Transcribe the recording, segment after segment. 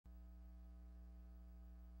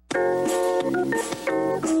Working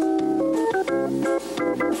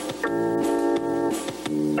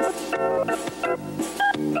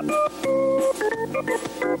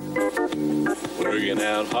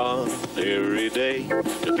out hard every day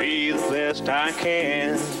to be the best I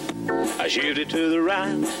can. I shoot it to the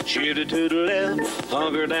right, shoot it to the left,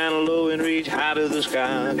 hunker down low and reach high to the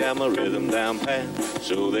sky. Got my rhythm down pat,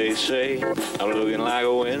 so they say. I'm looking like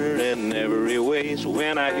a winner in every way. So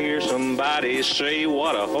when I hear somebody say,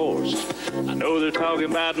 what a horse, I know they're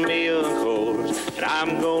talking about me, of course. And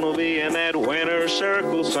I'm gonna be in that winner's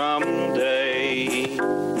circle someday.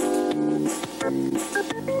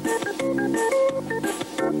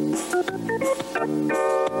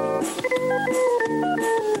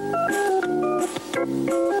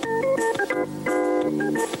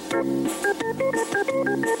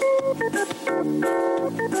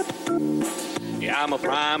 Yeah, I'm a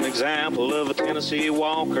prime example of a Tennessee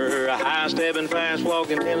walker, a high-stepping,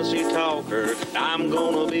 fast-walking Tennessee talker. I'm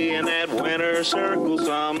gonna be in that winner's circle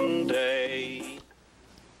someday.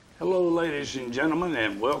 Hello, ladies and gentlemen,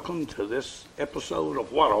 and welcome to this episode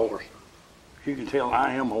of What a Horse. You can tell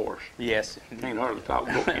I am a horse. Yes. Can't hardly talk.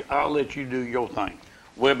 I'll let you do your thing.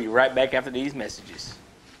 We'll be right back after these messages.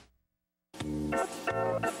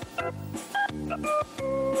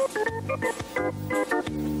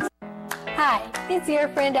 Hi, it's your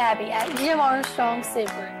friend Abby at Jim Armstrong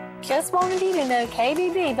Subaru. Just wanted you to know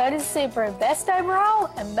KBB voted Subaru Best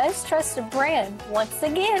Overall and Most Trusted Brand once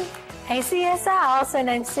again. ACSI also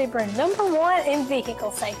named Subaru #1 in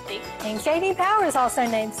vehicle safety, and J.D. Power is also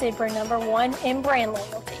named Subaru #1 in brand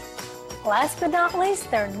loyalty. Last but not least,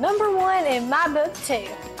 they're #1 in my book too.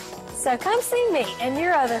 So come see me and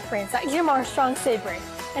your other friends at Jim Armstrong Subaru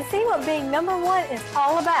and see what being #1 is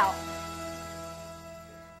all about.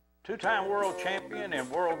 Two-time world champion and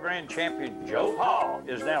world grand champion Joe Hall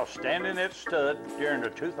is now standing at stud during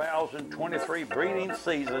the 2023 breeding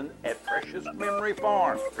season at Precious Memory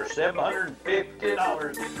Farm for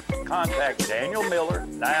 $750. Contact Daniel Miller,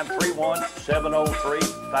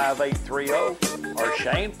 931-703-5830, or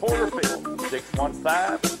Shane Porterfield,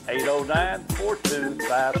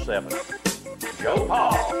 615-809-4257. Joe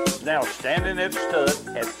Hall is now standing at stud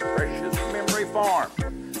at Precious Memory Farm.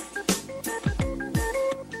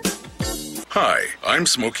 Hi, I'm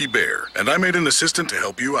Smokey Bear, and I made an assistant to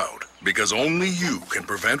help you out, because only you can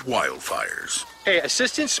prevent wildfires. Hey,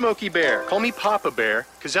 Assistant Smokey Bear, call me Papa Bear,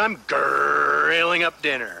 because I'm grilling up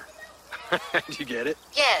dinner. Do you get it?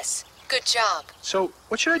 Yes, good job. So,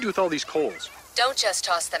 what should I do with all these coals? Don't just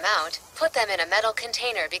toss them out. Put them in a metal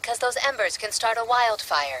container because those embers can start a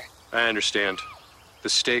wildfire. I understand. The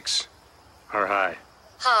stakes are high.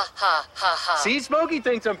 Ha, ha, ha, ha. See, Smokey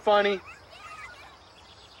thinks I'm funny.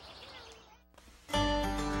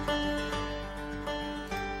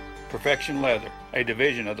 Perfection Leather, a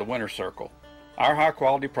division of the Winter Circle. Our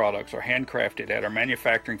high-quality products are handcrafted at our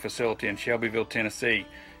manufacturing facility in Shelbyville, Tennessee,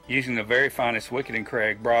 using the very finest Wicked and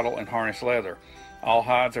Craig bridle and harness leather. All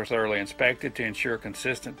hides are thoroughly inspected to ensure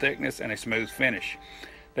consistent thickness and a smooth finish.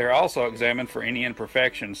 They are also examined for any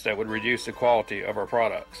imperfections that would reduce the quality of our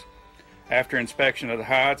products. After inspection of the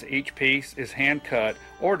hides, each piece is hand-cut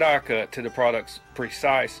or die-cut to the product's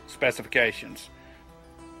precise specifications.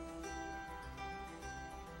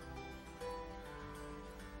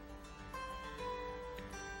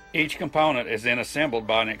 Each component is then assembled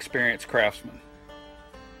by an experienced craftsman.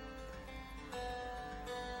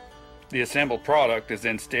 The assembled product is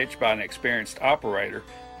then stitched by an experienced operator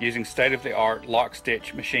using state-of-the-art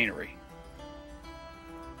lock-stitch machinery.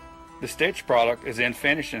 The stitched product is then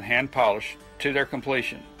finished and hand-polished to their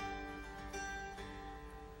completion.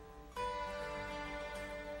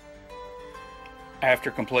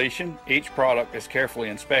 After completion, each product is carefully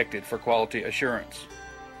inspected for quality assurance.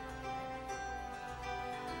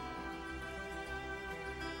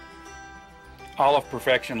 All of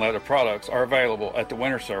Perfection Leather products are available at the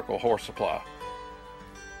Winter Circle Horse Supply.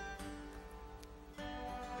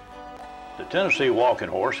 The Tennessee Walking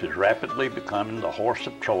Horse is rapidly becoming the horse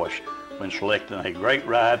of choice when selecting a great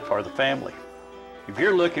ride for the family. If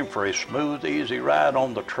you're looking for a smooth, easy ride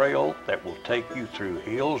on the trail that will take you through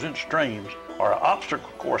hills and streams or an obstacle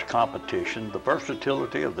course competition, the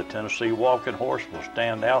versatility of the Tennessee Walking Horse will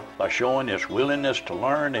stand out by showing its willingness to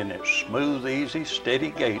learn and its smooth, easy, steady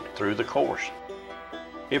gait through the course.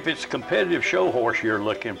 If it's a competitive show horse you're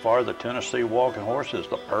looking for, the Tennessee Walking Horse is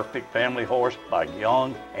the perfect family horse by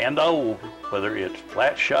young and old. Whether it's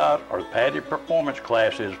flat shot or padded performance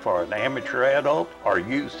classes for an amateur adult or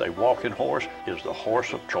youth, a walking horse is the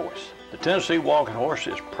horse of choice. The Tennessee Walking Horse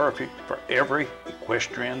is perfect for every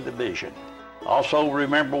equestrian division. Also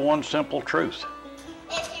remember one simple truth.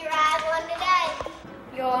 If you ride one today,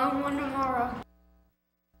 go on one tomorrow.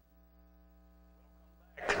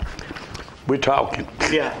 We're talking.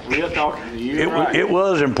 Yeah, we are talking. It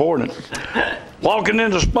was important. Walking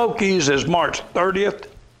into Smokies is March 30th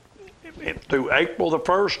through April the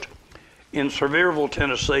 1st in Sevierville,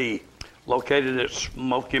 Tennessee, located at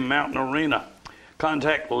Smoky Mountain Arena.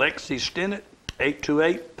 Contact Lexi Stinnett,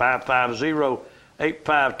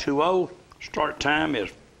 828-550-8520. Start time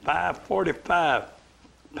is 5:45.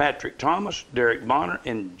 Patrick Thomas, Derek Bonner,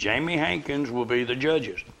 and Jamie Hankins will be the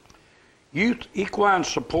judges. Youth Equine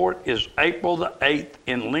Support is April the 8th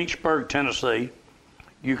in Lynchburg, Tennessee.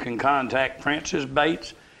 You can contact Francis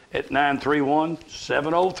Bates at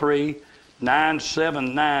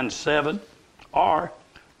 931-703-9797 or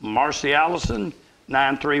Marcy Allison,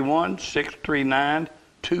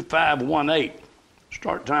 931-639-2518.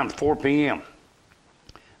 Start time is 4 p.m.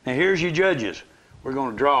 Now here's your judges. We're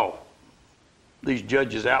going to draw these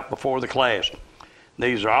judges out before the class.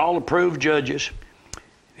 These are all approved judges.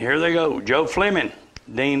 Here they go. Joe Fleming,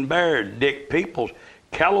 Dean Baird, Dick Peoples.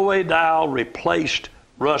 Callaway Dial replaced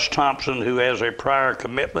Russ Thompson, who has a prior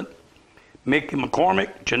commitment. Mickey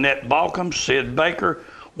McCormick, Jeanette Balcom, Sid Baker,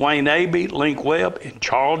 Wayne Abbey, Link Webb, and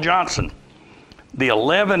Charles Johnson. The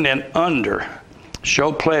 11 and under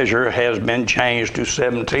show pleasure has been changed to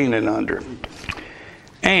 17 and under.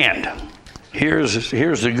 And here's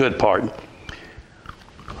the good part.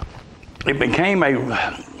 It became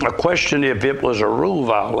a question if it was a rule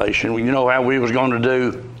violation. You know how we was going to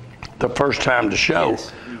do the first time to show.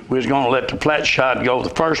 Yes. We was going to let the flat shot go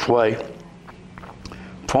the first way,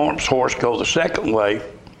 Form's horse go the second way,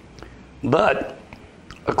 but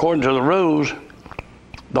according to the rules,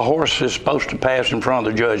 the horse is supposed to pass in front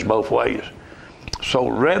of the judge both ways. So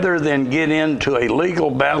rather than get into a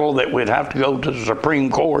legal battle that we'd have to go to the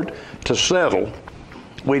Supreme Court to settle,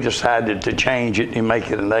 we decided to change it and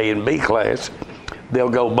make it an A and B class. They'll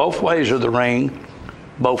go both ways of the ring,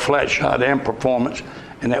 both flat shot and performance,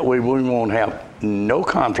 and that way we won't have no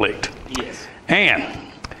conflict. Yes.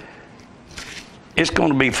 And it's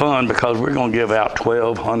going to be fun because we're going to give out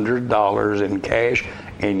 $1,200 in cash,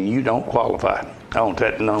 and you don't qualify. I want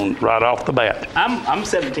that known right off the bat. I'm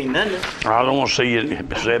 17 under. I don't want to see you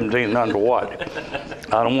 17 under what?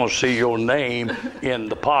 I don't want to see your name in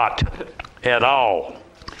the pot at all.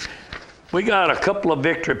 We got a couple of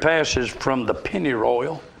victory passes from the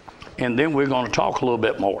Pennyroyal, and then we're going to talk a little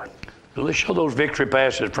bit more. So let's show those victory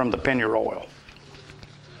passes from the Pennyroyal.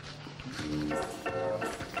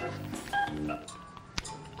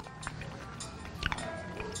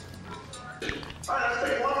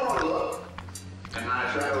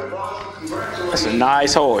 That's a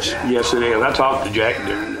nice horse. Yes, it is. I talked to Jack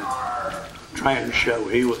during the training show.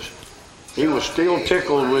 He was still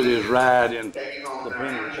tickled with his ride in the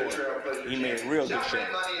Pennyroyal. He made a real good show.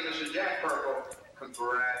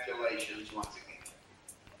 Congratulations once again.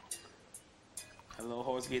 That little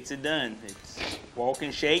horse gets it done. It's walk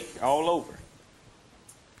and shake all over.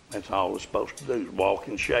 That's all it's supposed to do is walk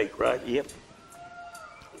and shake, right? Yep.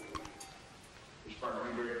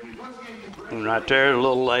 And right there, the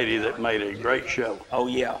little lady that made a great show. Oh,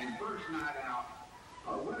 yeah.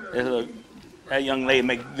 That young lady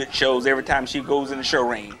makes good shows every time she goes in the show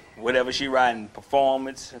ring. Whatever she riding,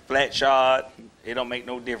 performance, flat shot, it don't make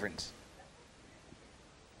no difference.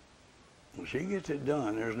 Well, she gets it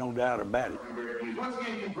done. There's no doubt about it. Once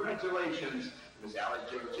again, congratulations, Ms.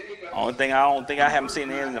 Alex Jacobs. Only thing I don't think I haven't seen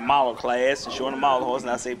her in the model class, showing the model horse,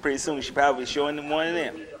 and I say pretty soon she probably showing them one of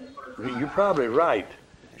them. You're probably right.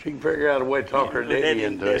 She can figure out a way to talk her daddy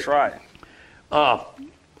into it. That's right.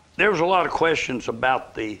 There was a lot of questions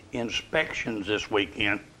about the inspections this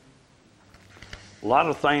weekend. A lot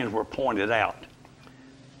of things were pointed out.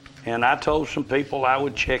 And I told some people I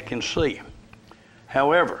would check and see.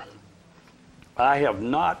 However, I have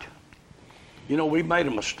not, we made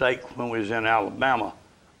a mistake when we was in Alabama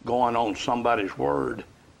going on somebody's word,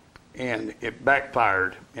 and it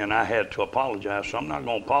backfired, and I had to apologize. So I'm not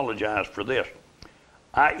going to apologize for this.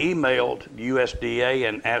 I emailed USDA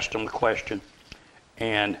and asked them the question,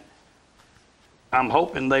 and I'm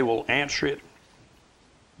hoping they will answer it,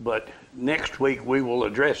 but next week we will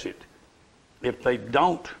address it. If they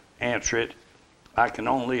don't answer it, I can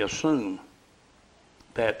only assume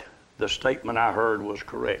that the statement I heard was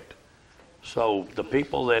correct. So the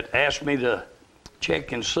people that asked me to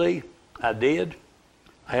check and see, I did.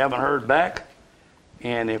 I haven't heard back,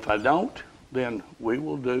 and if I don't, then we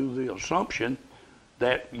will do the assumption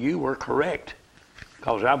that you were correct,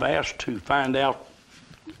 because I've asked to find out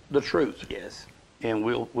the truth. Yes. And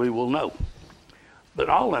we will know. But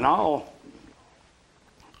all in all,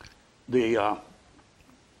 the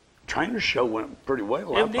trainer show went pretty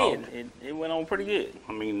well. It did. It went on pretty good.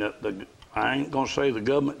 I mean, I ain't gonna say the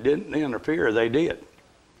government didn't interfere. They did,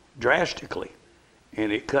 drastically,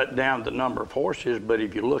 and it cut down the number of horses. But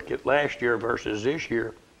if you look at last year versus this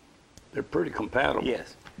year, they're pretty compatible.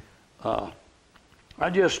 Yes. I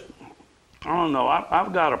don't know.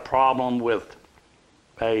 I've got a problem with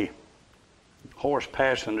a horse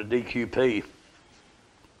passing a DQP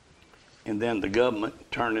and then the government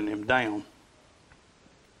turning him down.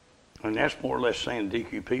 And that's more or less saying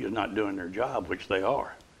DQP is not doing their job, which they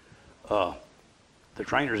are. The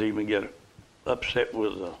trainers even get upset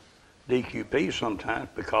with the DQP sometimes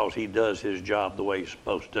because he does his job the way he's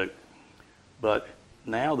supposed to. But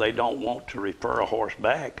now they don't want to refer a horse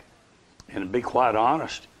back. And to be quite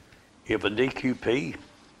honest, if a DQP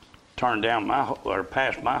turned down or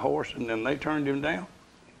passed my horse and then they turned him down,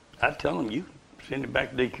 I'd tell them, you send him back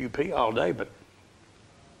to DQP all day, but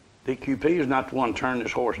DQP is not the one turning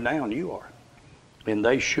this horse down, you are. And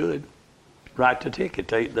they should write the ticket.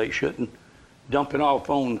 They shouldn't dump it off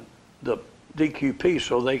on the DQP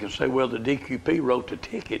so they can say, well, the DQP wrote the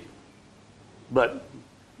ticket, but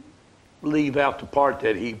leave out the part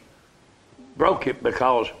that he broke it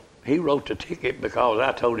because he wrote the ticket because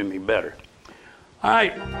I told him he better. All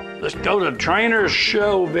right, let's go to Trainers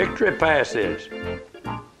Show Victory Passes.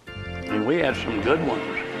 And we had some good ones.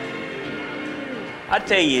 I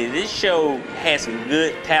tell you, this show had some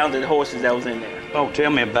good, talented horses that was in there. Oh,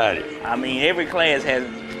 tell me about it. I mean, every class has,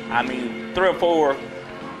 3 or 4,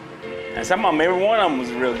 and some of them, every one of them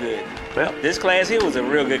was real good. Well, this class here was a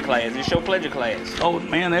real good class. This show pleasure class. Oh,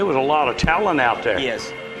 man, there was a lot of talent out there.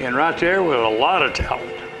 Yes. And right there was a lot of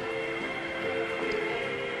talent.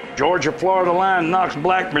 Georgia Florida Line Knox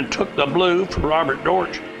Blackburn took the blue for Robert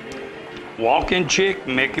Dortch. Walking Chick,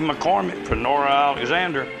 Mickey McCormick for Nora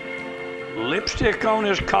Alexander. Lipstick on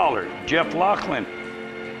his collar, Jeff Laughlin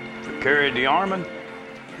for Kerry DeArmond.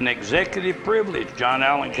 An Executive Privilege, John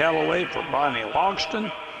Allen Calloway for Bonnie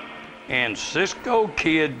Logston. And Cisco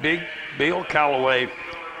Kid, Big Bill Calloway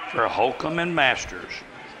for Holcomb and Masters.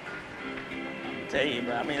 I tell you,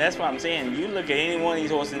 but that's what I'm saying. You look at any one of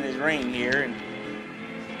these horses in this ring here, and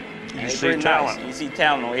you see talent. Nice. You see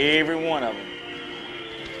talent on every one of them.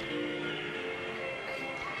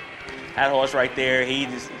 That horse right there, he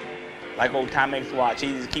just, like old Timex watch,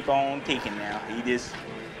 he just keep on ticking now.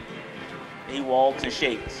 He walks and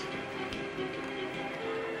shakes.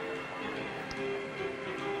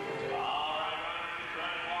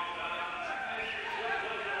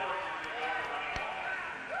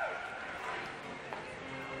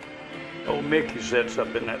 Old Mickey sets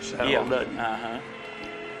up in that saddle, doesn't he? Uh-huh.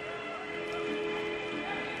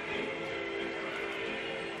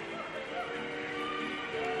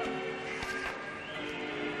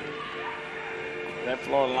 That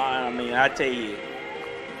Florida Line, I tell you,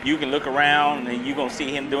 you can look around and you're going to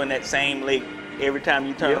see him doing that same lick every time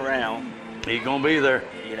you turn around. He's going to be there.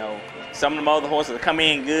 You know, some of them other horses will come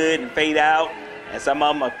in good and fade out, and some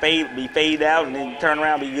of them will be fade out and then turn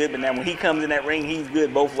around and be good. But now when he comes in that ring, he's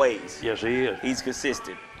good both ways. Yes, he is. He's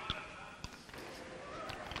consistent.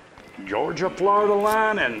 Georgia Florida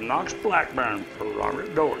Line and Knox Blackburn for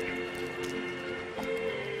Robert Dortch.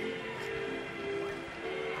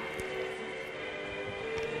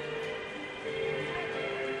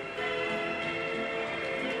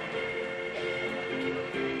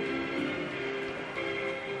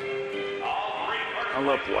 I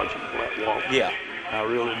love watching flat walk. Yeah. I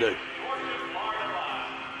really do.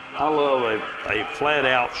 I love a flat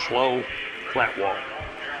out, slow, flat walk.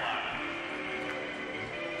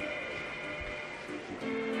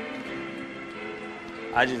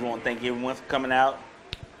 I just want to thank everyone for coming out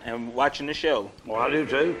and watching the show. Well, I do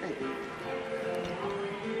too.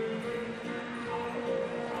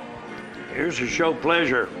 Here's a show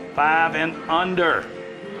pleasure, 5 and under.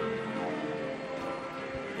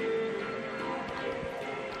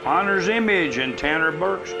 Honor's Image and Tanner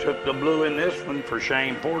Burks took the blue in this one for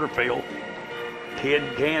Shane Porterfield. Kid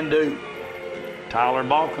Can Do. Tyler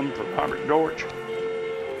Balcom for Robert Dortch.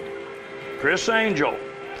 Chris Angel,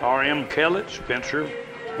 R.M. Kellett, Spencer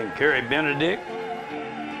and Kerry Benedict.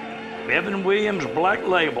 Evan Williams Black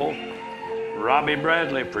Label, Robbie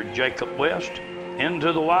Bradley for Jacob West.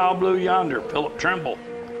 Into the Wild Blue Yonder, Philip Trimble.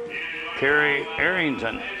 Kerry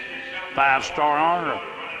Arrington, 5-star honor,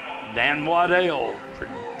 Dan Waddell for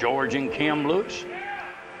George and Kim Lewis.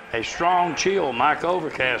 A Strong Chill, Mike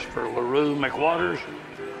Overcast for LaRue McWaters.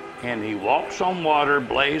 And He Walks on Water,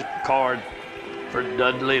 Blaze Picard for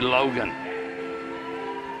Dudley Logan.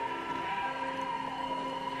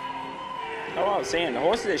 Oh, I was saying, the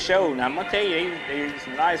horses that showed, now I'm going to tell you, there's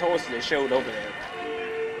some nice horses that showed over there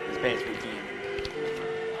this past weekend.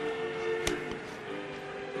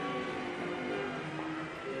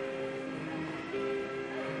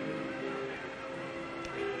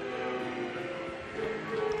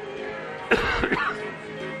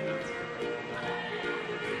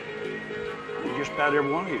 Just about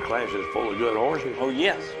every one of your classes is full of good horses. Oh,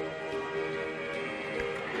 yes.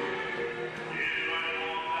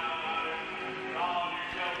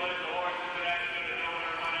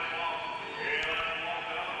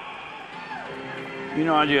 You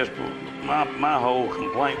know, my whole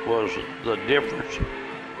complaint was the difference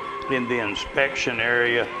in the inspection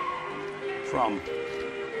area from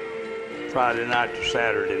Friday night to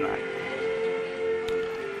Saturday night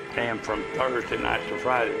and from Thursday night to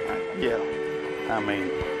Friday night. Yeah. I mean,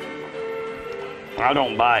 I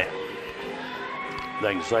don't buy it.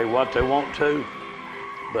 They can say what they want to,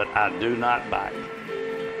 but I do not buy it.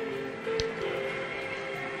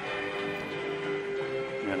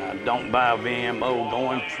 And I don't buy a VMO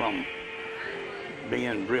going from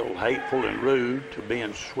being real hateful and rude to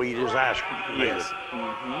being sweet as ice cream. Yes.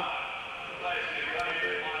 Mm-hmm.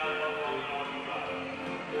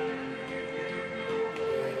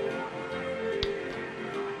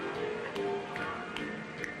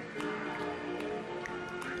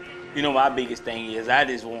 You know, my biggest thing is I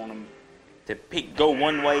just want them to go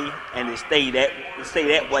one way and to stay that way.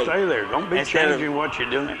 Stay there. Don't be changing what you're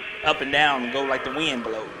doing. Up and down and go like the wind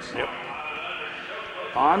blows. Yep.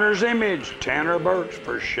 Honor's Image, Tanner Burks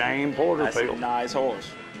for Shane Porterfield. That's a nice horse.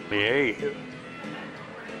 Yeah.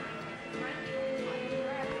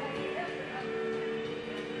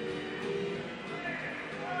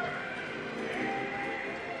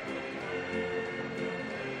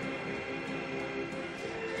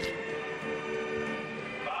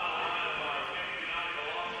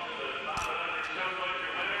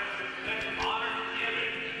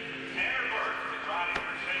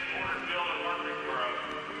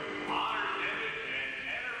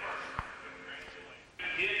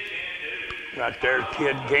 Right there,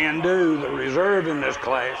 Kid Can Do, the reserve in this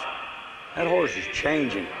class. That horse is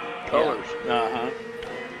changing colors. Yeah. Uh-huh.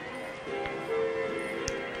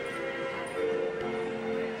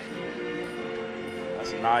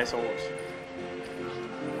 That's a nice horse.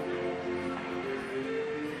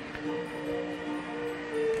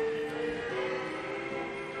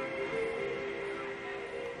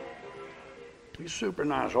 He's a super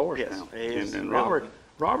nice horse now. He is. And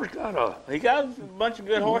Robert's got a... He got a bunch of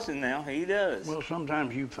good horses now. He does. Well,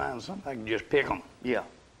 sometimes you find something, you just pick them. Yeah.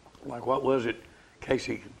 Like, what was it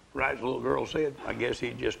Casey Wright's little girl said? I guess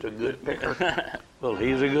he's just a good picker. Well,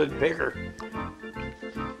 he's a good picker.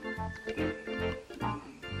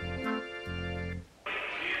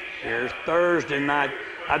 Here's Thursday night.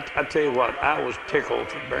 I tell you what, I was tickled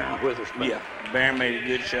for Baron Witherspoon. Yeah, Baron made a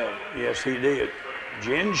good show. Yes, he did.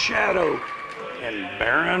 Jen Shadow and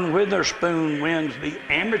Baron Witherspoon wins the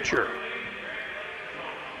amateur.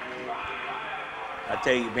 I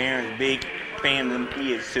tell you, Baron's a big fan of them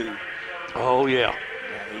kids too. Oh yeah.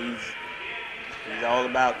 Yeah, he's all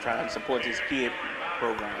about trying to support this kid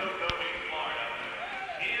program.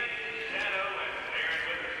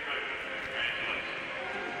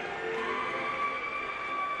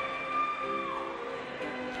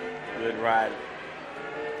 Good rider.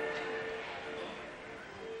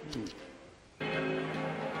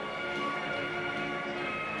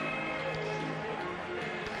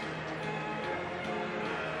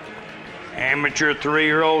 Amateur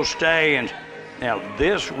 3-year-old stallions. Now,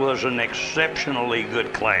 this was an exceptionally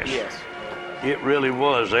good class. Yes. It really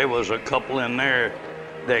was. There was a couple in there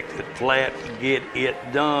that could flat get it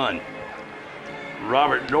done.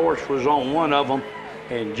 Robert Dorsch was on one of them,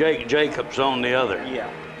 and Jake Jacobs on the other. Yeah.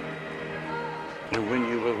 And when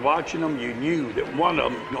you was watching them, you knew that one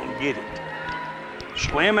of them was going to get it.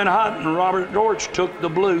 Slim and Hot and Robert Dorsch took the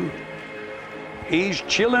blue. He's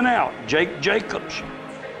chilling out, Jake Jacobs.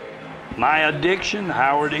 My Addiction,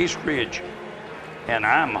 Howard Eastridge. And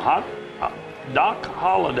I'm Hot Doc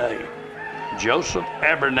Holliday. Joseph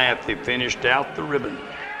Abernathy finished out the ribbon.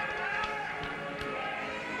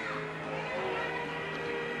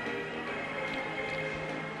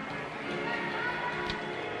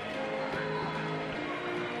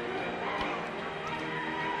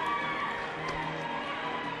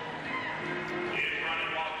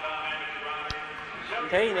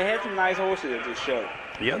 Hey, they had some nice horses at this show.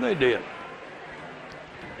 Yeah, they did.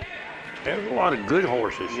 There's a lot of good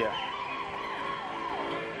horses. Yeah.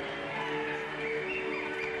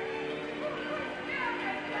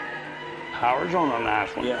 Howard's on a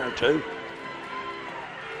nice one there, too.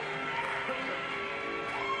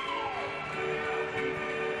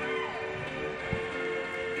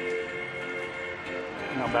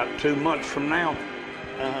 Now, about 2 months from now,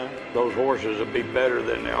 those horses will be better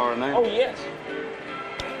than they are now. Oh, yes.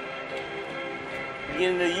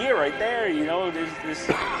 Beginning of the year right there, you know, this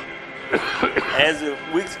as the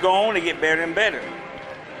weeks go on, they get better and better.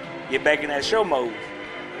 Get back in that show mode.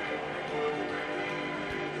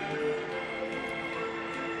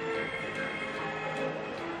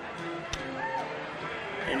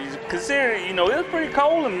 And you consider, you know, it was pretty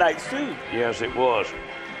cold them nights too. Yes, it was.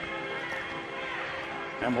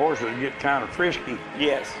 Them horses get kind of frisky.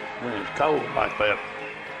 Yes. When it's cold like that.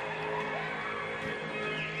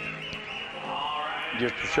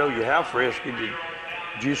 Just to show you how frisky, did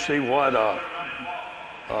you see what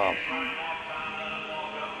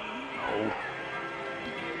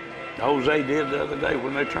Jose did the other day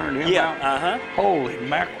when they turned him out? Holy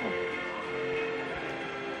mackerel.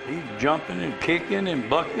 He's jumping and kicking and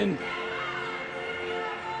bucking.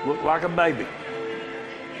 Looked like a baby.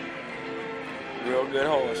 Real good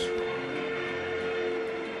horse.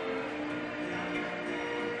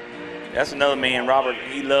 That's another man, Robert.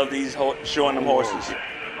 He loved these showing them horses.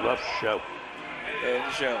 Loves to show. Loves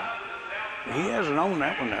to show. He hasn't owned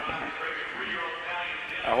that one that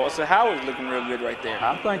long. Horse of Howard's looking real good right there.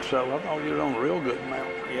 I think so. I thought he was on a real good mount.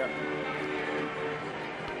 Yep.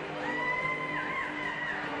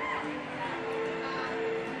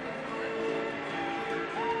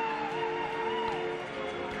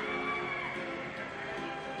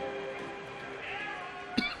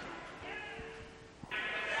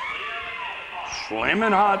 Slim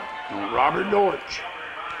and hot on Robert Dortch.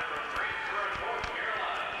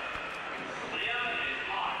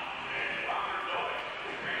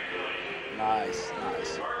 Nice,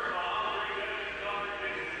 nice.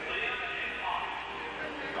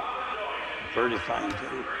 Pretty fine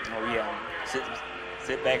too. Oh yeah.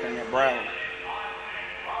 Sit back on that brow.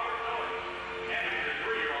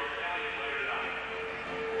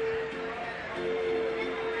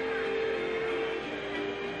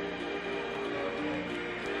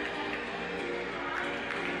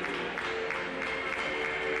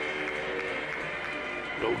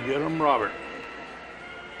 Go get him, Robert.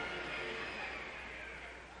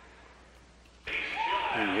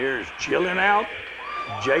 And here's chilling out,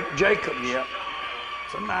 Jake Jacobs. Yep.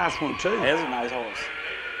 It's a nice one too. That's a nice horse.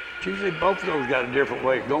 Usually both of those got a different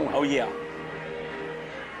way of going. Oh yeah.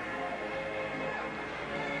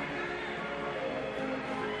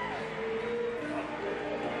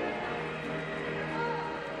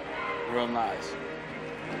 Real nice.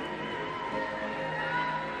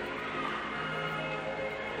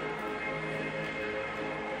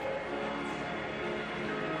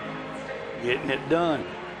 Getting it done.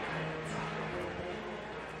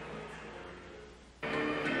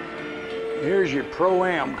 Here's your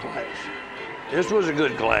Pro-Am class. This was a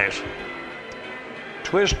good class.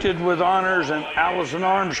 Twisted with Honors and Allison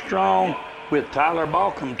Armstrong with Tyler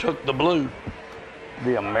Balcom took the blue.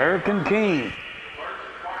 The American King.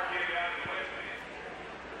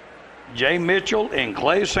 Jay Mitchell and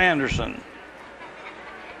Clay Sanderson.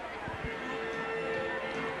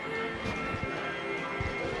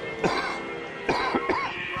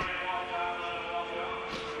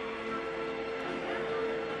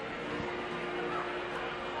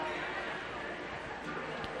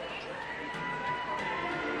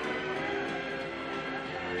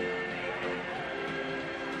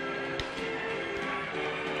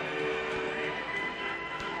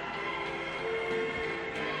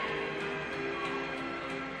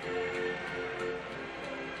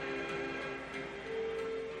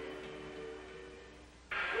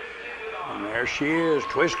 There she is,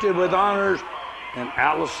 Twisted with Honors and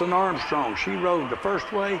Allison Armstrong. She rode the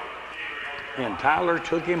first way, and Tyler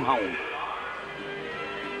took him home.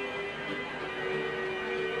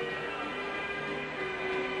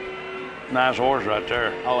 Nice horse right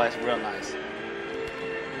there. Oh, that's real nice.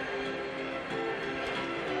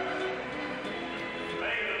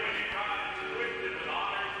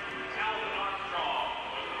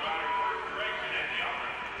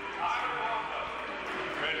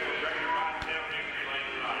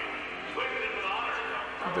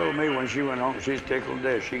 She told me when she went home, she's tickled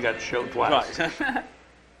to death. She got to show twice. Right.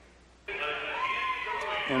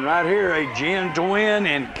 And right here, a Gin Twin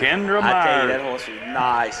and Kendra Myers. I tell you, that horse is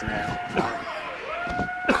nice now.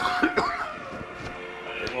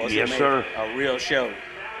 Yes, sir. A real show.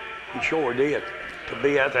 He sure did. To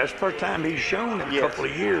be out, that's the first time he's shown in a couple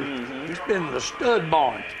of years. Mm-hmm. He's been in the stud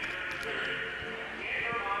barn.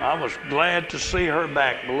 I was glad to see her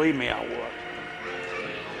back. Believe me, I was.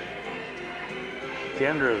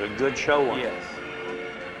 Kendra is a good showing. Yes.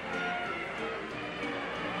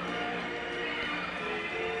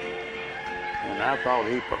 And I thought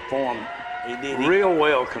he performed He did. real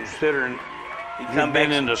well considering He he's come been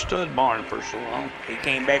back. in the stud barn for so long. He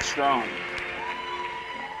came back strong.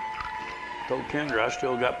 Told Kendra I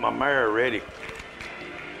still got my mare ready.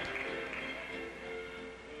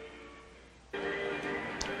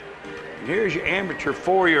 And here's your amateur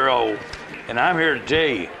 4-year-old. And I'm here to tell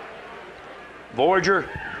you, Voyager,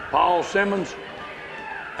 Paul Simmons,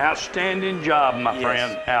 outstanding job, my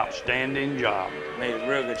friend. Outstanding job. Made a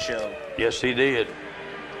real good show. Yes, he did.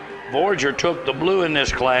 Voyager took the blue in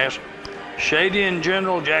this class. Shady and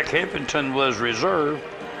General Jack Heffington was reserve.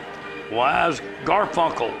 Wise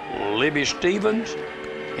Garfunkel, Libby Stevens,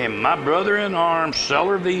 and my brother-in-arms,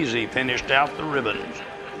 Seller Veazey, finished out the ribbons.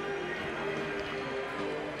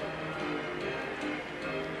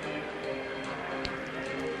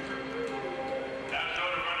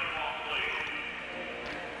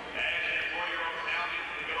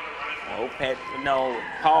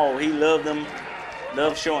 Paul, he loved them,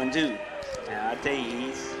 loved showing too. Now, I tell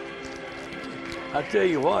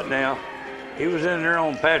you what now, he was in there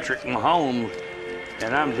on Patrick Mahomes,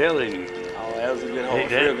 and I'm telling you. Oh, that was a good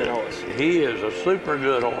horse, real good horse. He is a super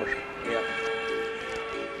good horse. Yeah.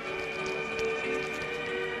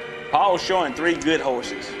 Paul's showing 3 good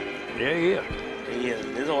horses. Yeah, he is. He is.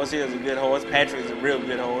 This horse here is a good horse. Patrick's a real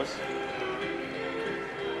good horse.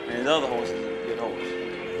 And his other horse is a good horse.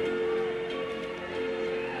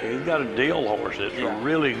 He's got a deal horse that's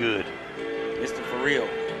really good. Mr. For real.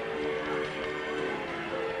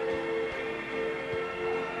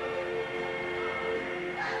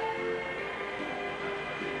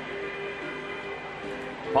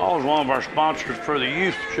 Paul's one of our sponsors for the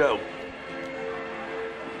youth show.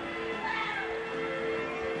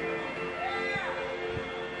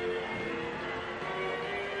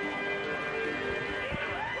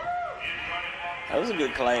 That was a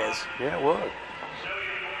good class. Yeah, it was.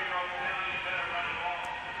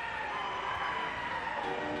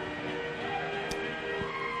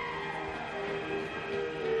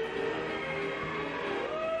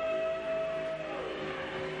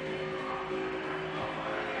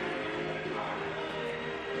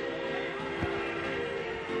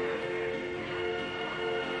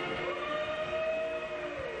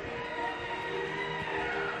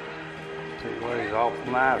 He's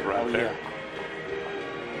awful nice right there.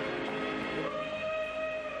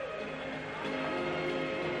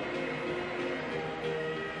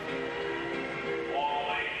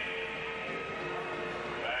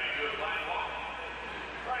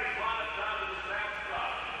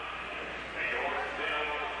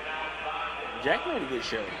 Jack made a good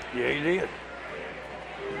show. Yeah, he did.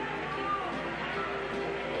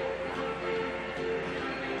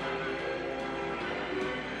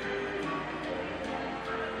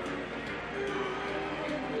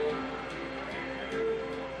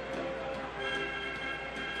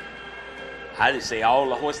 I just say all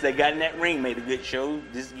the horses they got in that ring made a good show.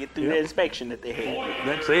 Just get through the inspection that they had.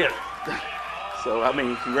 That's it. So I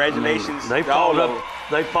mean, congratulations. They fought up.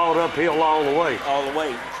 They fought uphill all the way. All the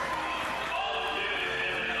way.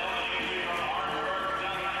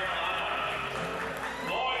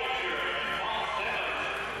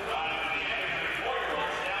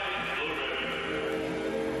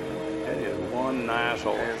 That is one nice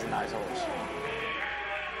horse. That is a nice horse.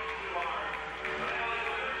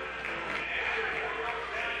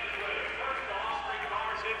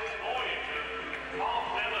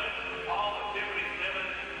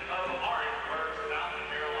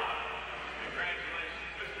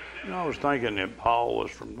 You know, I was thinking that Paul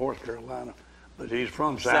was from North Carolina, but he's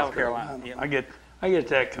from South Carolina. Yep. I get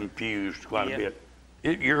that confused quite a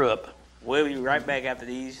bit. You're up. We'll be right back after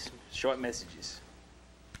these short messages.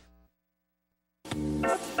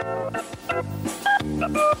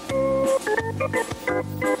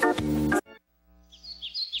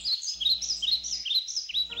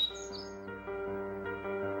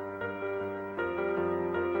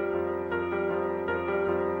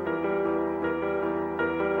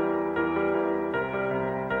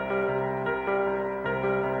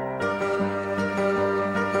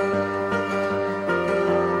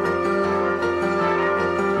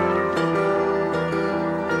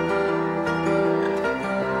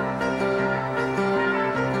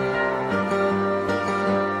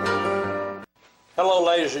 Hello,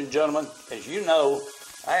 ladies and gentlemen. As you know,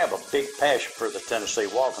 I have a big passion for the Tennessee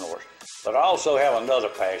walking horse, but I also have another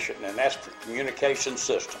passion, and that's for communication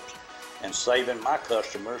systems and saving my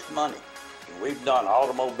customers money. And we've done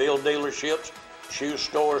automobile dealerships, shoe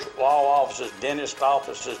stores, law offices, dentist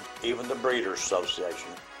offices, even the Breeders Association.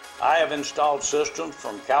 I have installed systems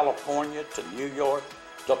from California to New York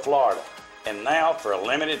to Florida, and now for a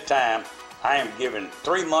limited time, I am giving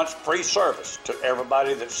 3 months free service to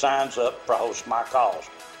everybody that signs up for Host My Calls,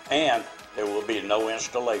 and there will be no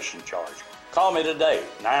installation charge. Call me today,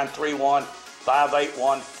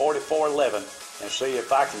 931-581-4411, and see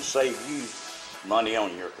if I can save you money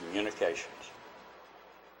on your communications.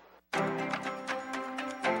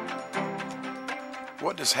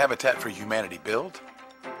 What does Habitat for Humanity build?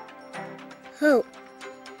 Hope,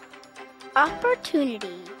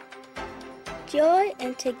 opportunity, joy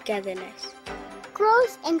and togetherness,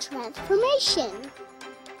 growth and transformation,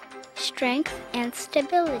 strength and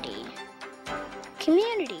stability,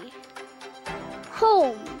 community,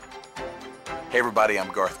 home. Hey everybody,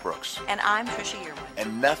 I'm Garth Brooks. And I'm Trisha Yearwood.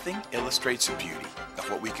 And nothing illustrates the beauty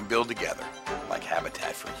of what we can build together like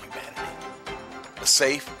Habitat for Humanity. A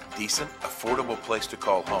safe, decent, affordable place to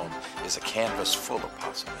call home is a canvas full of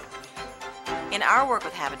possibility. In our work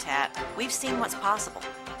with Habitat, we've seen what's possible.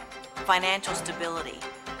 Financial stability,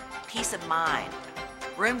 peace of mind,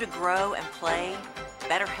 room to grow and play,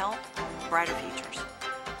 better health, brighter futures.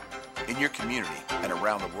 In your community and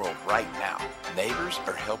around the world right now, neighbors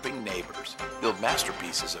are helping neighbors build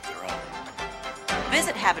masterpieces of their own.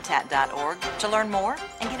 Visit Habitat.org to learn more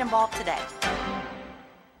and get involved today.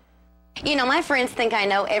 You know, my friends think I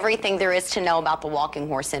know everything there is to know about the walking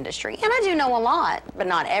horse industry, and I do know a lot, but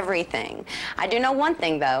not everything. I do know one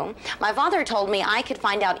thing, though. My father told me I could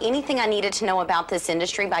find out anything I needed to know about this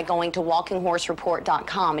industry by going to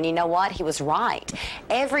walkinghorsereport.com, and you know what? He was right.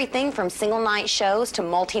 Everything from single-night shows to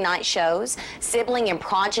multi-night shows, sibling and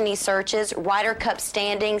progeny searches, Ryder Cup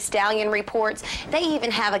standings, stallion reports. They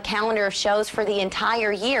even have a calendar of shows for the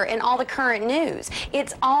entire year and all the current news.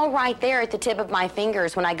 It's all right there at the tip of my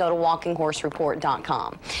fingers when I go to walkinghorsereport.com.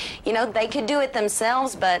 You know, they could do it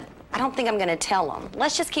themselves, but I don't think I'm going to tell them.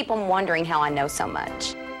 Let's just keep them wondering how I know so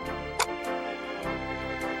much.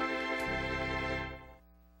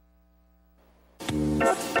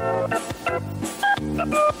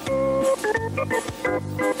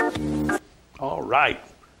 All right,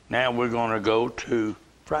 now we're going to go to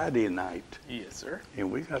Friday night. Yes, sir.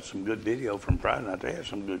 And we got some good video from Friday night. They had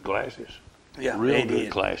some good classes. Yeah, real they good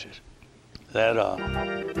did. classes. That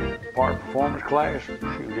part performance class, shoot,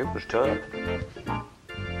 it was tough.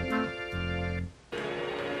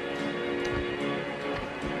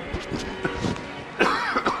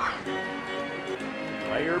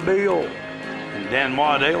 Mayor Bill and Dan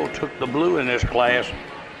Waddell took the blue in this class.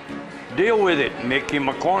 Deal with it, Mickey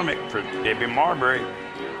McCormick for Debbie Marbury.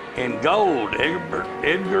 And gold, Edgar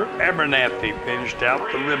Abernathy finished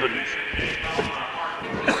out the ribbons.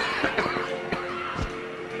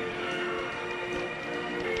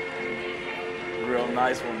 Real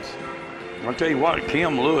nice ones. I'll tell you what,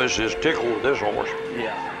 Kim Lewis is tickled with this horse.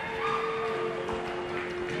 Yeah.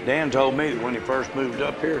 Dan told me that when he first moved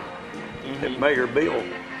up here, that Mayor Bill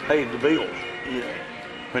paid the bills. Yeah.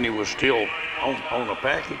 When he was still on a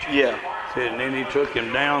package. Yeah. Said, and then he took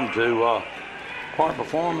him down to Part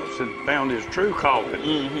Performance and found his true calling.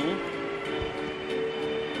 Mm-hmm.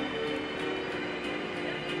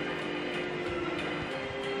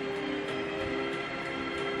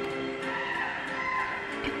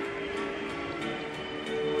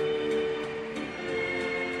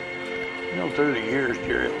 You know, through the years,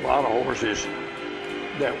 Jerry, a lot of horses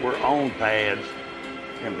that were on pads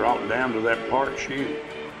and brought down to that part chute,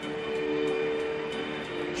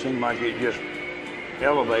 seemed like it just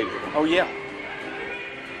elevated them. Oh, yeah.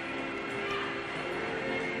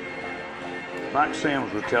 Mike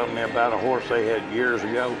Sims was telling me about a horse they had years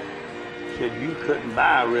ago. Said you couldn't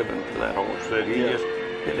buy a ribbon for that horse. Said he just,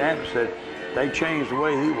 it happened. Said they changed the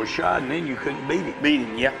way he was shod, and then you couldn't beat him. Beat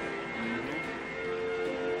him, yeah.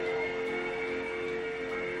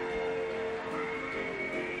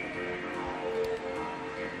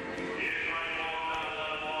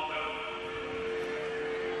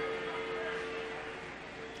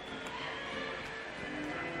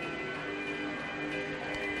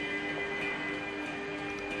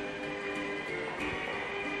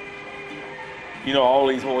 You know, all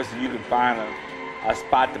these horses, you can find a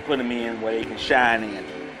spot to put them in where they can shine in.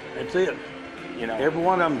 That's it. You know, every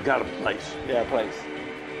one of them got a place. Yeah, a place.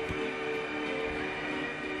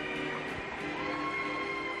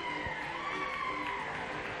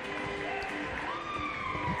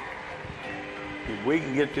 If we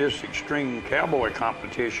can get this extreme cowboy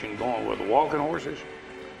competition going with the walking horses,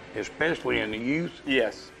 especially in the youth,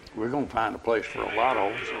 yes, we're going to find a place for a lot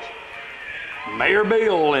of horses. Mayor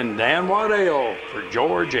Bill and Dan Waddell for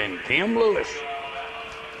George and Kim Lewis.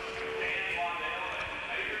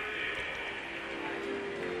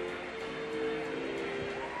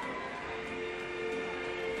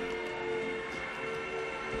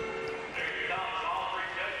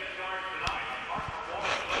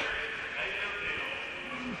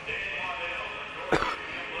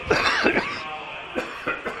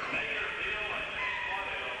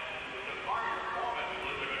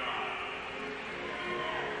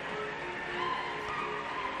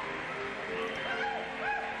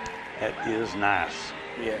 That is nice.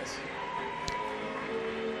 Yes.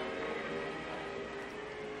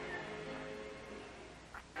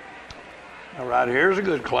 All right, here's a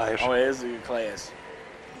good class. Oh, it is a good class.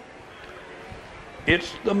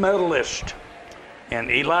 It's the medalist.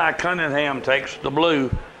 And Eli Cunningham takes the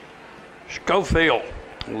blue. Schofield,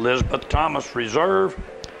 Elizabeth Thomas reserve.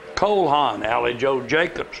 Cole Haan, Allie Joe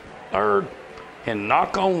Jacobs third. And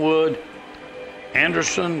knock on wood,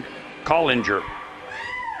 Anderson Collinger.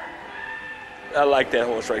 I like that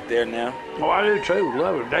horse right there now. Oh, I do too.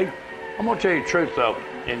 Love it. I'm going to tell you the truth, though.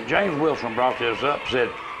 And James Wilson brought this up, said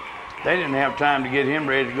they didn't have time to get him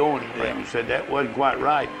ready to go in the ring. He said that wasn't quite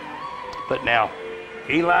right. But now,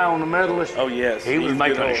 Eli on the medalist. Oh, yes. He was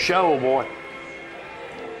making a show, boy.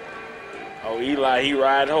 Oh, Eli, he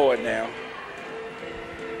ride hard now.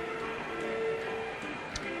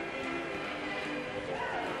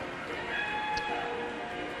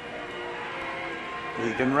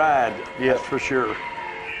 He can ride, that's for sure.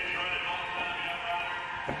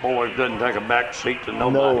 That boy doesn't take a back seat to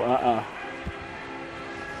nobody. No,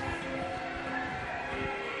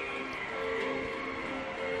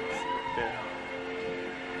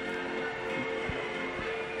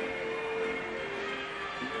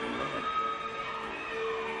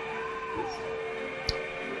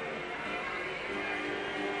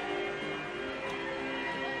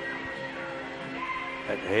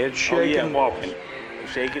 That head shaking, walking.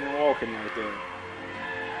 Shaking and walking right there.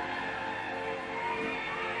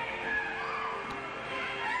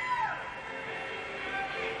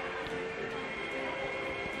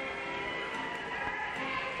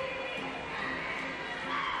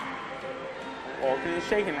 Walking and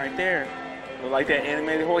shaking right there. Look like that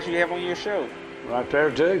animated horse you have on your show. Right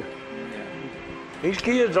there, too. These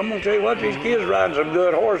kids, I'm going to tell you what, these kids riding some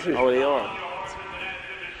good horses. Oh, they are.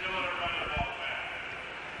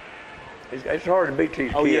 It's hard to beat these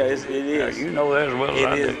kids. Oh, yeah, it is. You know that as well as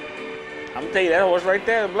I do. I'm going to tell you, that horse right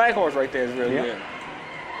there, the black horse right there is really good.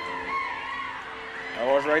 That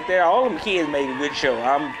horse right there, all them kids made a good show.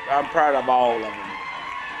 I'm proud of all of them.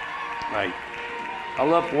 Right. I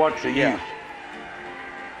love to watch the youth.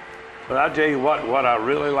 But I tell you what I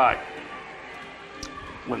really like.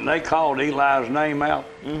 When they called Eli's name out,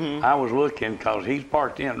 I was looking because he's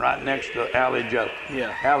parked in right next to Allie Joe.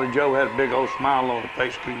 Yeah. Allie Joe had a big old smile on her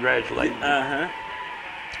face congratulating me.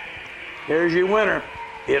 Here's your winner.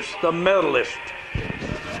 It's the medalist.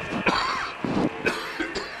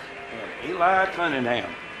 Eli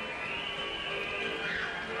Cunningham.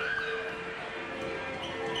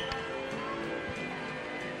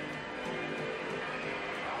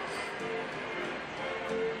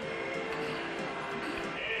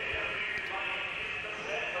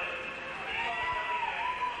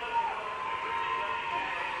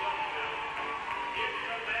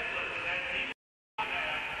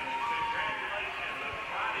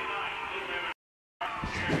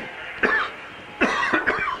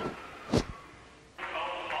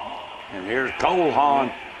 And here's Cole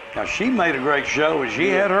Haan. Now, she made a great show, and she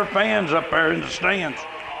had her fans up there in the stands.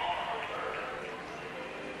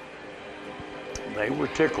 They were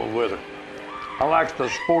tickled with her. I like the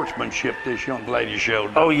sportsmanship this young lady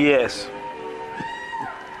showed. Oh, yes.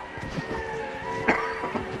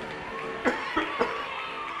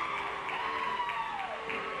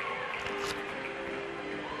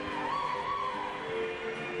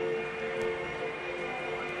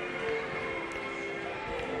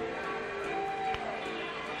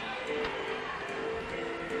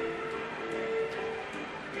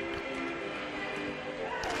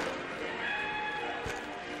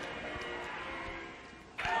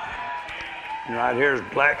 Right here's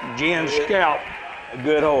Black Jen Scout. A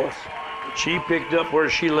good horse. She picked up where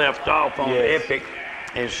she left off on Epic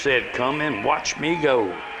and said, come and watch me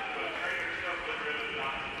go.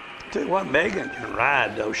 Tell you what, Megan can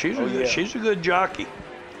ride, though. She's a good jockey.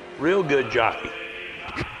 Real good jockey.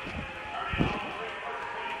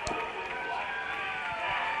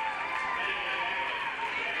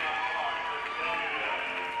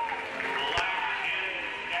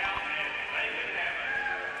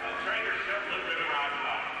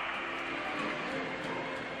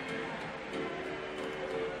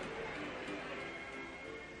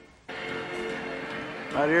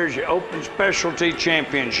 Right here's your Open Specialty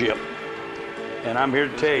Championship. And I'm here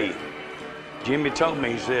to tell you, Jimmy told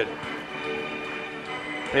me, he said,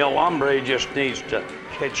 El Hombre just needs to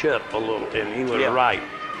catch up a little, and he was right.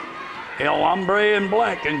 El Hombre in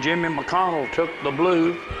black, and Jimmy McConnell took the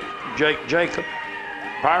blue. Jake Jacob.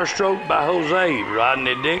 Power stroke by Jose,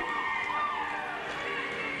 Rodney Dick.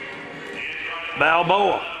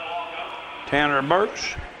 Balboa. Tanner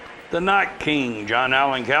Burks. The Night King, John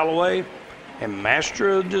Allen Calloway. And Master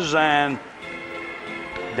of Design,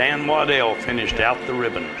 Dan Waddell finished out the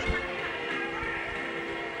ribbons.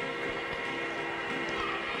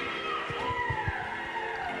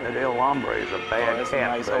 That El Hombre is a bad that's cat.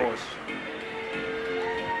 a nice buddy. horse.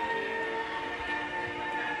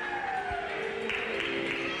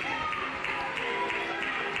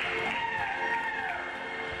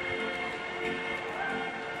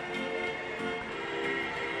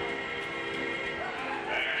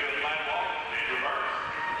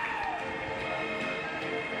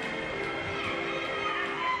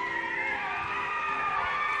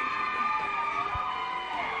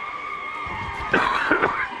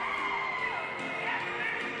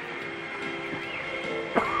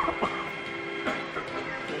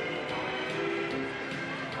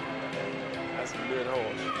 That's a good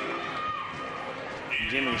horse.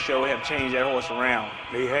 Jimmy and Show have changed that horse around.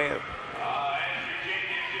 They have.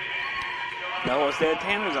 The horse there,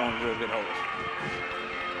 Tanner's on, is a real good horse.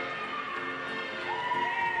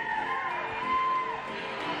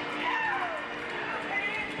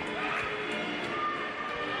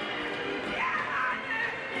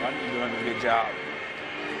 Rodney's doing a good job.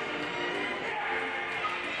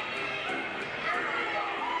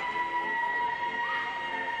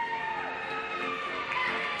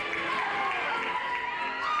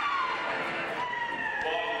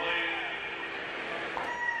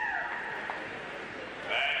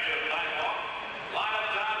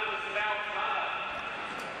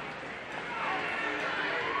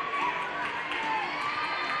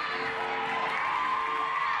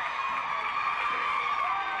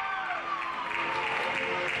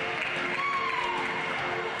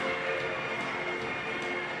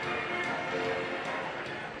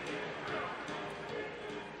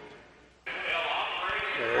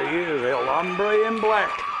 There he is, El Hombre in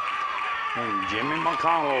black. And Jimmy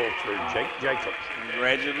McConnell for Jake Jacobs.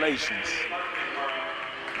 Congratulations.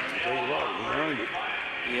 Tell you what, he earned it.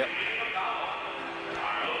 Yep.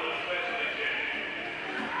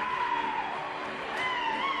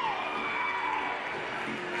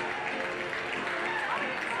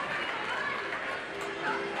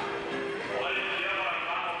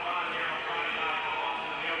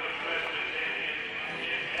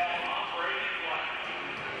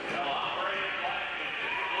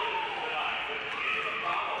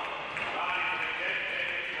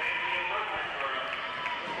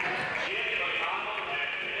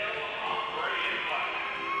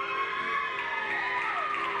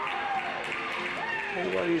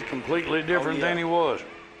 Well, he's completely different yeah. than he was.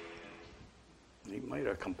 He made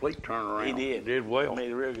a complete turnaround. He did. Did well.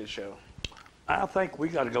 Made a real good show. I think we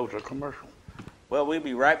got to go to a commercial. Well, we'll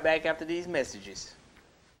be right back after these messages.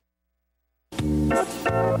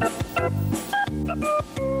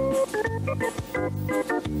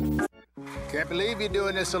 Can't believe you're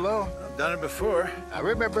doing this alone. I've done it before. I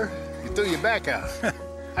remember. You threw your back out.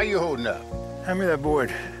 How you holding up? Hand me that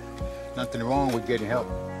board. Nothing wrong with getting help.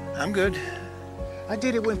 I'm good. I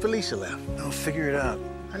did it when Felicia left. I'll figure it out.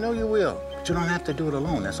 I know you will, but you don't have to do it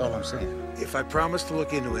alone. That's all I'm saying. If I promise to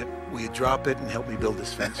look into it, will you drop it and help me build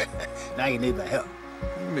this fence? Now you need my help.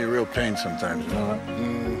 It can be a real pain sometimes, you know that?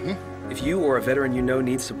 Mm-hmm. If you or a veteran you know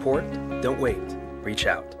needs support, don't wait. Reach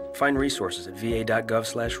out. Find resources at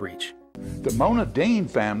va.gov/reach. The Mona Dean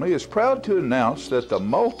family is proud to announce that the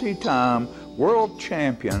multi-time world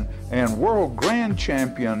champion and world grand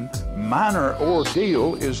champion Minor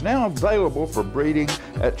Ordeal is now available for breeding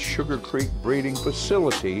at Sugar Creek Breeding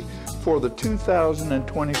Facility for the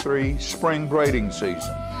 2023 spring breeding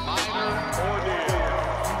season.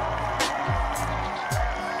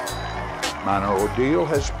 Minor Ordeal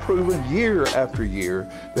has proven year after year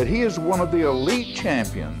that he is one of the elite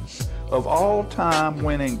champions of all time,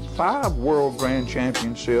 winning 5 World Grand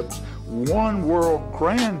Championships, 1 World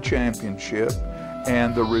Grand Championship,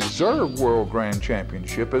 and the Reserve World Grand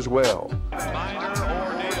Championship as well. Minor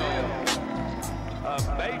Ordeal,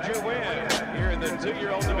 a major win here in the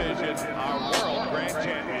 2-year-old division, our World Grand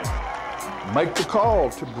Champion. Make the call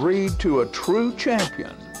to breed to a true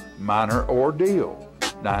champion, Minor Ordeal,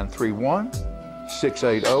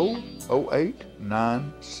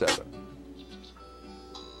 931-680-0897.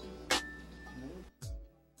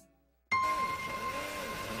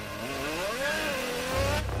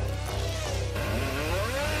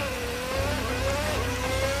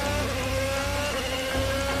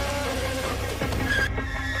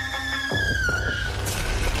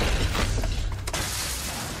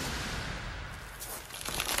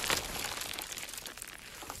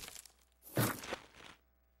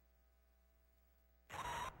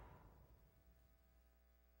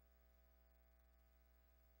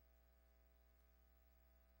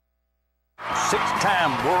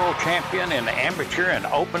 6-time world champion in amateur and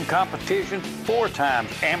open competition, 4 times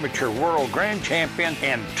amateur world grand champion,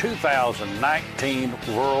 and 2019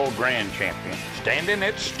 world grand champion. Standing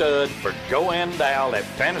at stud for Joanne Dow at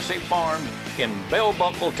Fantasy Farms in Bell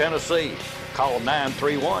Buckle, Tennessee. Call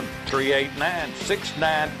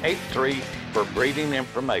 931-389-6983 for breeding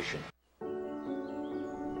information.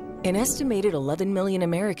 An estimated 11 million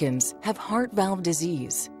Americans have heart valve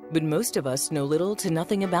disease, but most of us know little to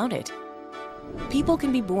nothing about it. People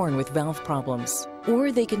can be born with valve problems,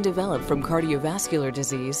 or they can develop from cardiovascular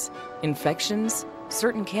disease, infections,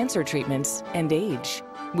 certain cancer treatments, and age,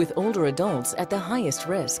 with older adults at the highest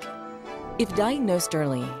risk. If diagnosed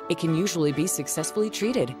early, it can usually be successfully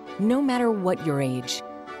treated, no matter what your age.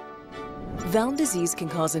 Valve disease can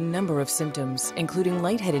cause a number of symptoms, including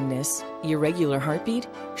lightheadedness, irregular heartbeat,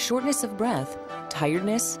 shortness of breath,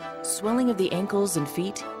 tiredness, swelling of the ankles and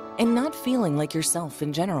feet, and not feeling like yourself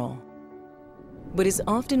in general. But is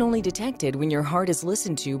often only detected when your heart is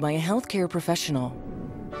listened to by a healthcare professional.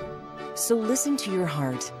 So listen to your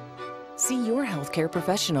heart. See your healthcare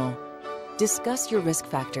professional. Discuss your risk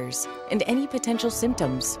factors and any potential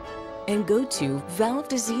symptoms. And go to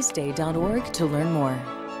valvediseaseday.org to learn more.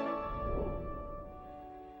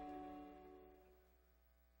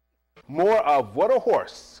 More of What a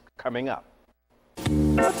Horse coming up.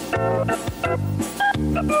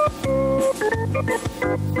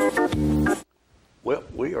 Well,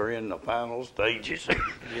 we are in the final stages.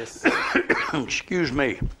 Yes. Excuse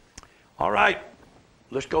me. All right,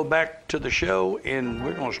 let's go back to the show, and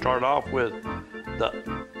we're going to start off with the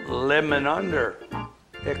Lemon Under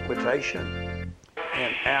equitation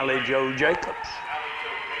and Allie Joe Jacobs.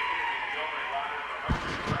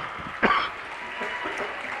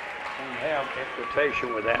 Don't have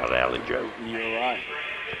equitation without Allie Joe. You're right.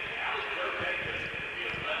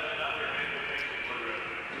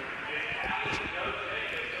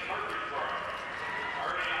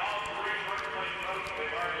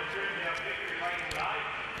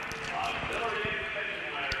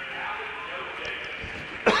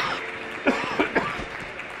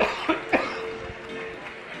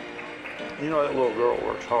 You know that little girl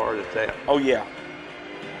works hard at that. Oh, yeah.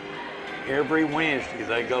 Every Wednesday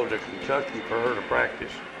they go to Kentucky for her to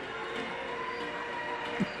practice.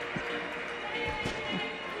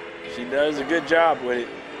 She does a good job with it.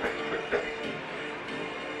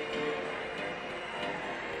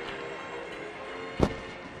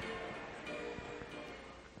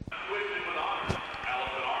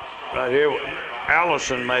 Right here,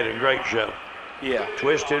 Allison made a great show. Yeah.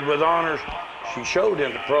 Twisted with honors. She showed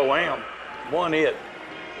in the Pro-Am, won it.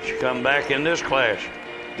 She come back in this class,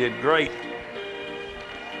 did great.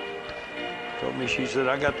 Told me, she said,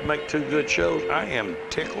 I got to make 2 good shows. I am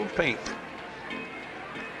tickled pink.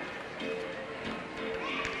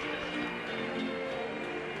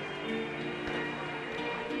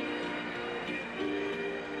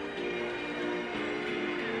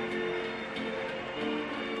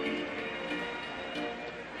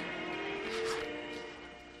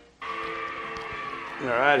 All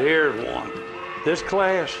right, here's one. This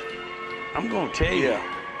class, I'm going to tell you.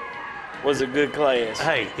 Was a good class.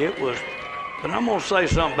 Hey, it was, but I'm going to say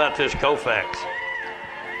something about this Koufax.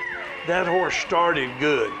 That horse started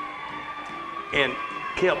good and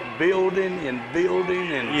kept building and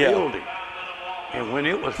building and building. And when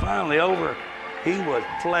it was finally over, he was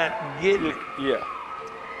flat getting it. Yeah.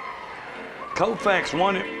 Koufax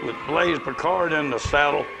won it with Blaise Picard in the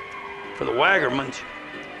saddle for the Waggermans.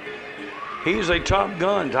 He's a top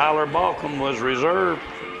gun. Tyler Balcom was reserved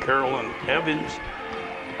for Carolyn Evans.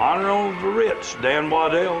 Honor on the Ritz, Dan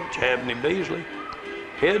Waddell, Chabney Beasley.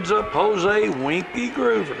 Heads up Jose Winky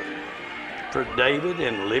Groover for David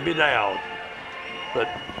and Libby Dowd. But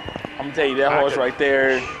I'm gonna tell you, that horse right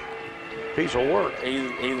there, piece of work. He's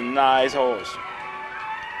a nice horse.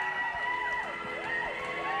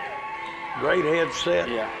 Great head set.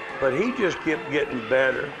 Yeah. But he just kept getting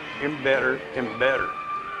better and better and better.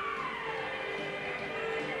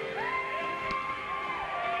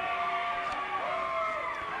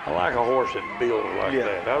 I like a horse that builds like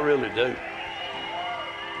that. I really do.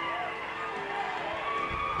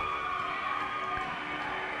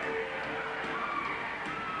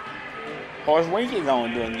 Horse Winky's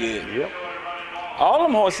on doing good. Yep. All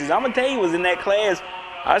them horses, I'm gonna tell you, was in that class.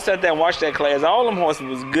 I sat there and watched that class. All them horses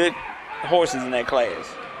was good horses in that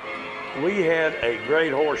class. We had a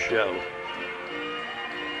great horse show.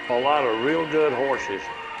 A lot of real good horses.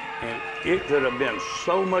 And it could have been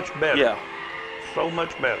so much better. Yeah. So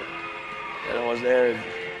much better. That horse there,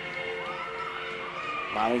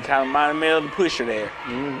 kind of reminded me of the Pusher there.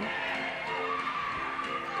 Mm-hmm.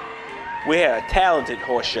 We had a talented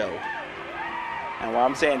horse show. And why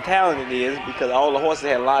I'm saying talented is because all the horses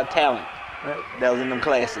had a lot of talent that was in them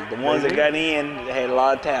classes. The ones that got in, they had a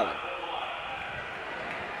lot of talent.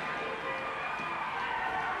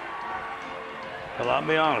 Well, I'll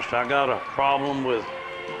be honest, I got a problem with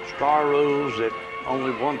star rules that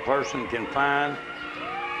only one person can find,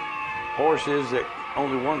 horses that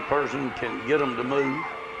only one person can get them to move.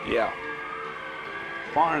 Yeah.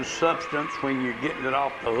 Foreign substance when you're getting it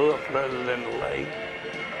off the hoof rather than the leg.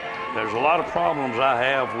 There's a lot of problems I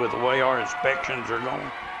have with the way our inspections are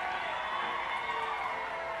going.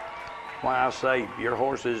 Why I say your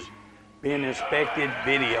horse is being inspected,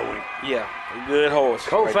 video him. Yeah, a good horse.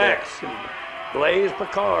 Koufax and Blaise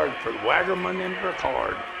Picard for Waggerman and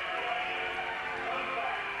Ricard.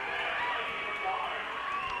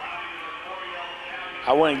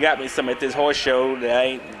 I went and got me some at this horse show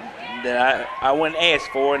that I went and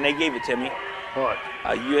asked for, and they gave it to me. What?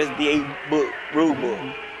 A USDA rule book.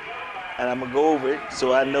 And I'm going to go over it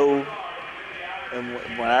so I know, and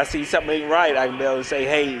when I see something ain't right, I can be able to say,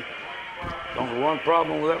 hey. There's only one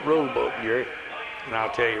problem with that rule book, Jerry, and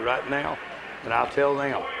I'll tell you right now, and I'll tell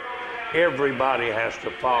them, everybody has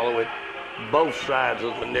to follow it, both sides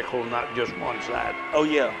of the nickel, not just one side. Oh,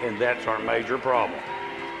 yeah. And that's our major problem.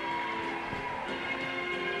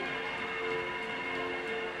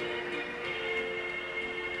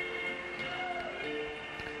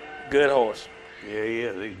 Good horse. Yeah, he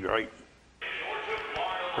is. He's great.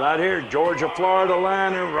 Right here, Georgia, Florida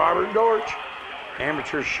liner, Robert Dortch,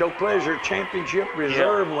 Amateur Show Pleasure Championship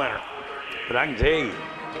Reserve winner. But I can tell you,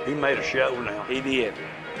 he made a show now. He did.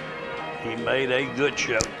 He made a good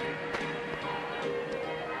show.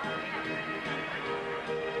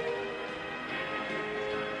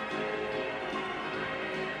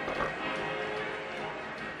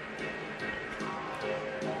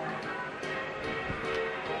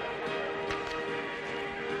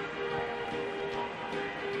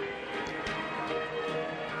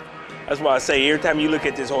 That's why I say every time you look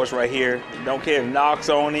at this horse right here, don't care if Knox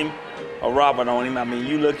on him or Robert on him. I mean,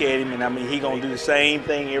 you look at him, and I mean, he gonna do the same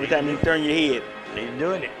thing every time you turn your head. He's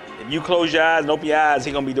doing it. If you close your eyes and open your eyes,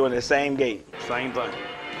 he gonna be doing the same gait. Same thing.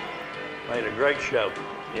 Made a great show.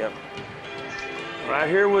 Yep. Right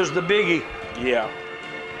here was the biggie. Yeah.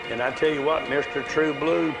 And I tell you what, Mr. True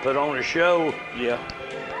Blue put on a show. Yeah.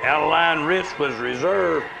 Out of Line Ritz was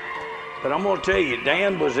reserve. But I'm going to tell you,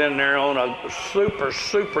 Dan was in there on a super,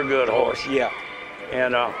 super good horse. Yeah.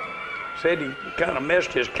 And said he kind of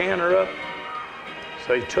messed his canter up,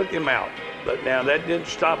 so he took him out. But now that didn't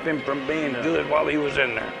stop him from being good while he was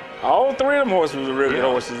in there. All three of them horses were real good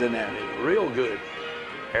horses in there. Real good.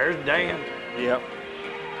 There's Dan. Yep.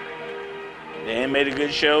 Dan made a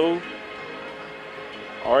good show.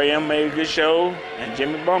 REM made a good show. And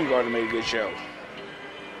Jimmy Baumgartner made a good show.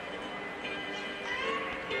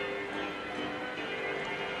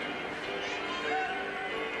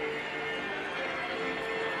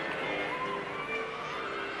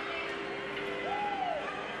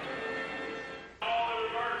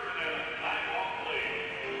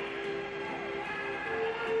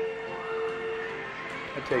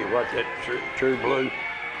 I tell you what, that True Blue,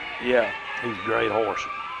 yeah, he's a great horse.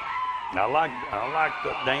 And I like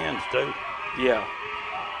the Dan's too. Yeah.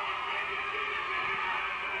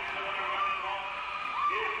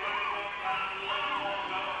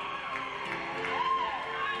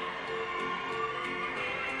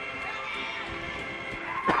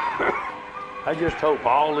 I just hope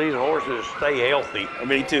all these horses stay healthy.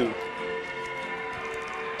 Me too.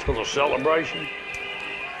 Till the celebration.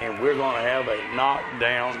 And we're going to have a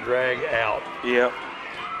knockdown drag out. Yep.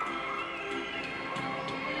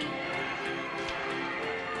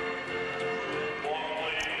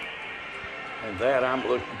 And that I'm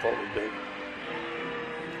looking forward to.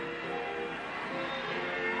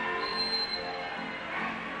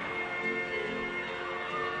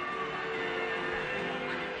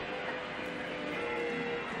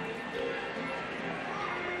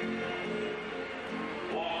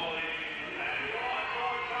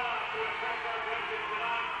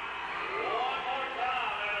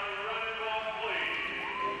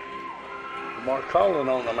 Mark calling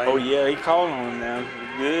on the man. Oh, yeah, he calling on him now.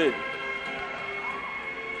 Good.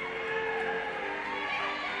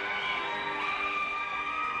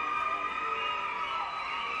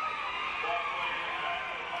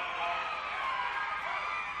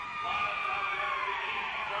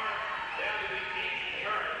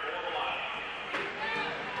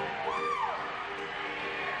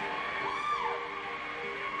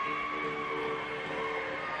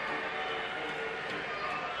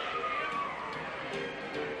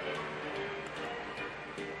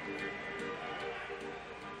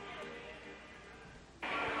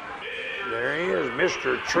 There he is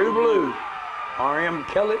Mr. True Blue, R.M.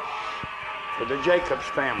 Kellett, for the Jacobs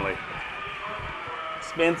family.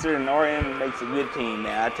 Spencer and RM makes a good team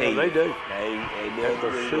now, I tell you. They do. They do. That's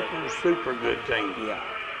a super good team. Yeah.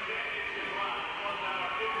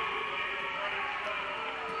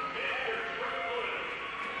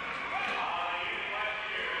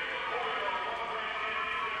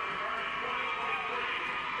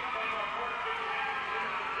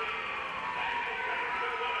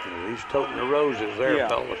 He's toting the roses there, Yeah.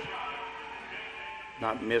 fellas.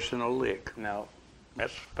 Not missing a lick. No.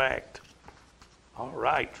 That's a fact. All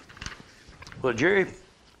right. Well, Jerry,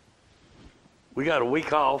 we got a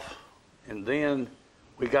week off, and then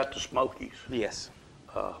we got the Smokies. Yes.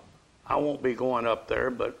 I won't be going up there,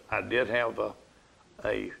 but I did have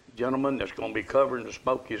a gentleman that's going to be covering the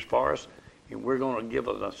Smokies for us, and we're going to give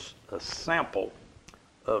us a sample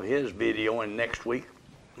of his video in next week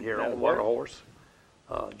here on What a Horse.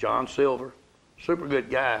 John Silver, super good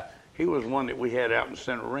guy. He was one that we had out in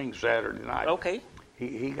Center Ring Saturday night. Okay.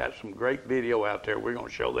 He got some great video out there. We're going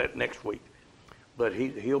to show that next week. But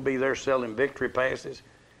he'll be there selling victory passes,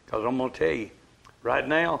 because I'm going to tell you, right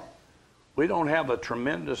now, we don't have a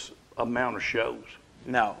tremendous amount of shows.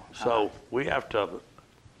 No. So we have to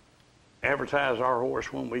advertise our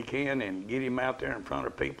horse when we can and get him out there in front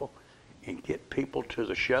of people and get people to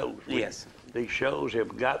the shows. Yes. These shows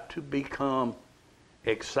have got to become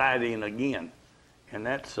exciting again. And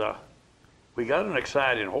that's, we got an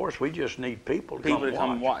exciting horse. We just need people to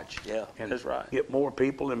come watch. Yeah, And that's right. get more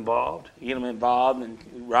people involved. Get them involved and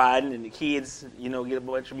riding, and the kids, get a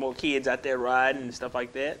bunch of more kids out there riding and stuff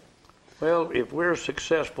like that. Well, if we're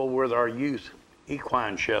successful with our youth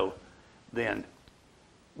equine show, then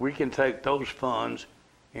we can take those funds,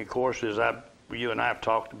 and of course, as you and I have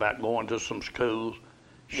talked about, going to some schools,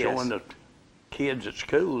 showing the kids at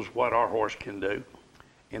schools what our horse can do,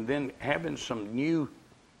 and then having some new,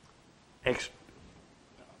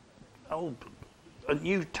 a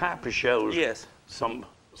new type of shows. Yes. Some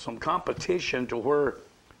competition to where,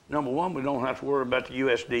 number one, we don't have to worry about the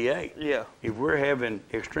USDA. Yeah. If we're having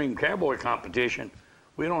extreme cowboy competition,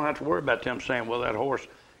 we don't have to worry about them saying, well, that horse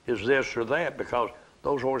is this or that, because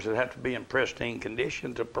those horses have to be in pristine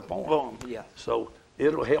condition to perform. Yeah. So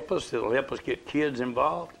it'll help us. It'll help us get kids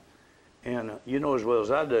involved. And you know as well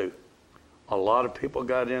as I do, a lot of people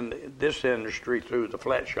got in this industry through the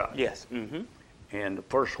flat shot. Yes. Mm-hmm. And the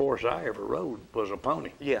first horse I ever rode was a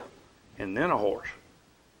pony. Yeah. And then a horse.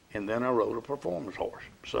 And then I rode a performance horse.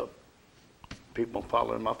 So people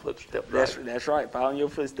follow in my footsteps. That's right. Following your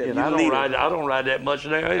footsteps. And I don't ride that much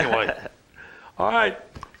now anyway. All right.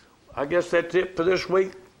 I guess that's it for this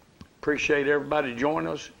week. Appreciate everybody joining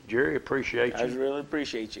us. Jerry, appreciate you. I really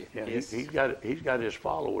appreciate you. Yeah, yes. he's got his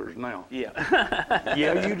followers now. Yeah.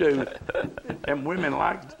 Yeah, you do. And women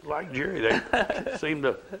like Jerry, they seem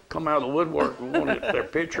to come out of the woodwork and want their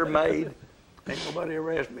picture made. Ain't nobody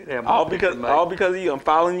ever asked me to have my picture made. All because of you. I'm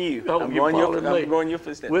following you. Oh, I'm you're going your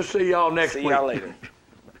footsteps. We'll see y'all next week. See y'all later.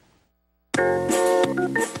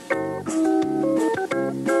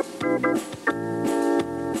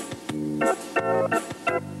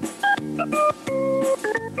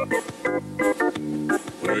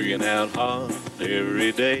 Working out hard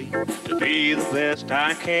every day to be the best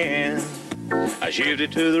I can. I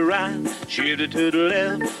shifted to the right, shifted to the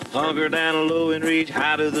left, hunker down low and reach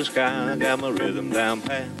high to the sky. Got my rhythm down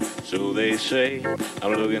pat, so they say.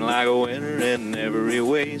 I'm looking like a winner in every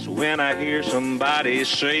way. So when I hear somebody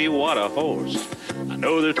say, what a horse, I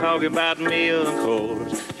know they're talking about me, of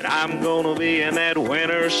course. And I'm gonna be in that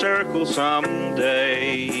winner's circle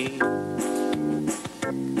someday.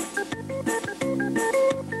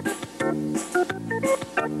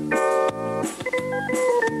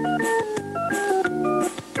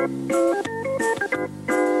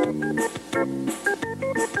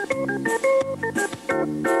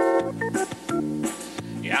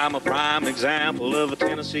 Yeah, I'm a prime example of a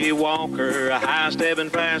Tennessee walker, a high-stepping,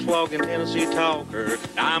 fast-walking Tennessee talker.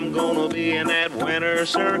 I'm gonna be in that winner's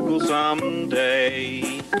circle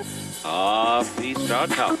someday. Feet start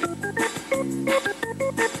talking.